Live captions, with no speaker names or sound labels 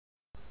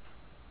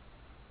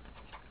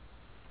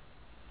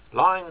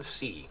Line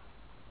C.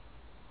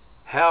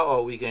 How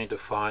are we going to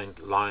find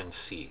line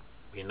C?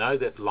 We know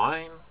that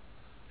line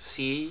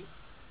C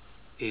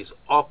is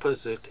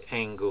opposite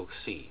angle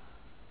C.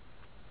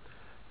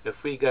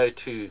 If we go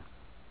to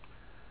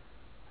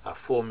our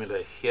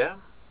formula here,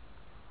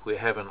 we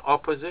have an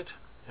opposite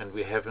and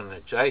we have an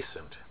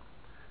adjacent.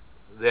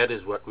 That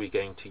is what we're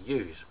going to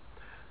use.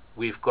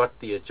 We've got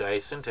the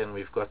adjacent and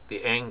we've got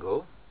the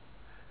angle,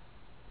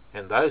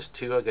 and those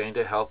two are going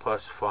to help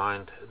us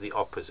find the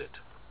opposite.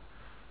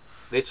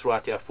 Let's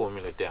write our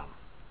formula down.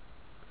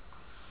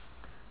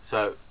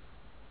 So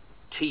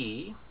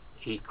T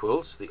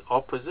equals the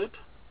opposite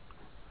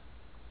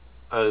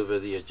over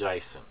the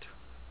adjacent.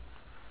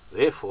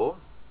 Therefore,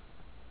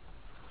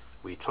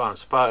 we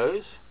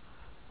transpose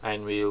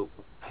and we'll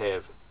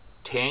have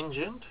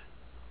tangent,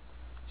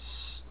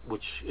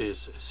 which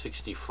is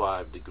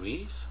 65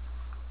 degrees,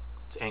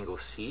 it's angle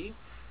C,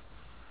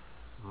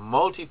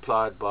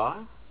 multiplied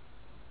by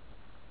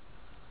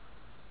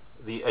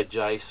the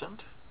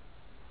adjacent,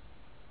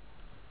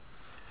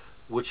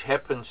 which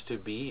happens to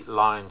be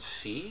line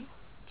C,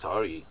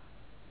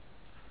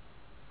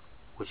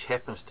 which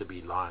happens to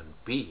be line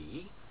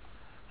B,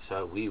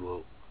 so we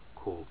will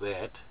call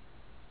that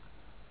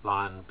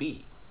line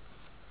B,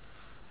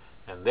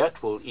 and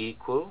that will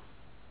equal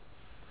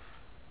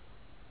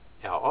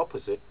our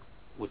opposite,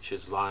 which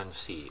is line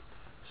C.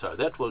 So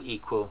that will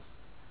equal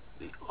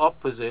the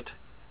opposite,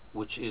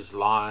 which is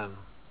line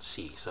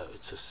C. So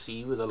it's a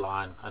C with a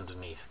line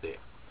underneath there.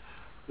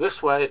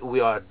 This way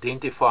we are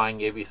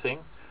identifying everything.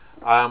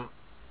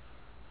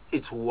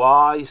 It's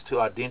wise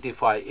to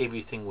identify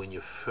everything when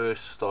you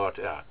first start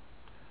out.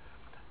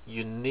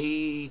 You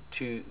need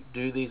to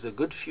do these a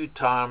good few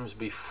times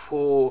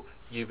before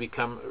you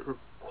become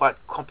quite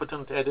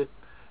competent at it,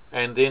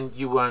 and then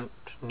you won't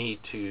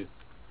need to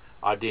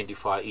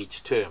identify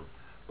each term.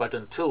 But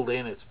until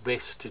then, it's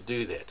best to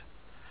do that.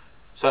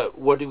 So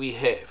what do we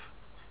have?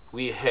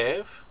 We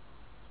have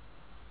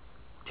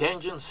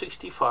tangent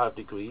 65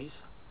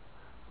 degrees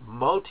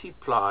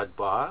multiplied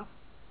by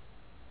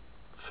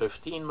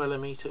 15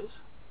 millimeters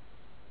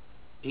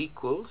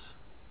equals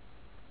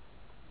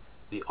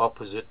the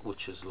opposite,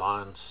 which is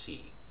line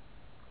C.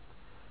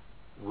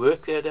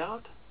 Work that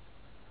out.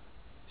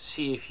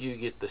 See if you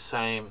get the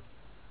same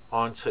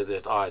answer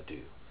that I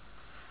do.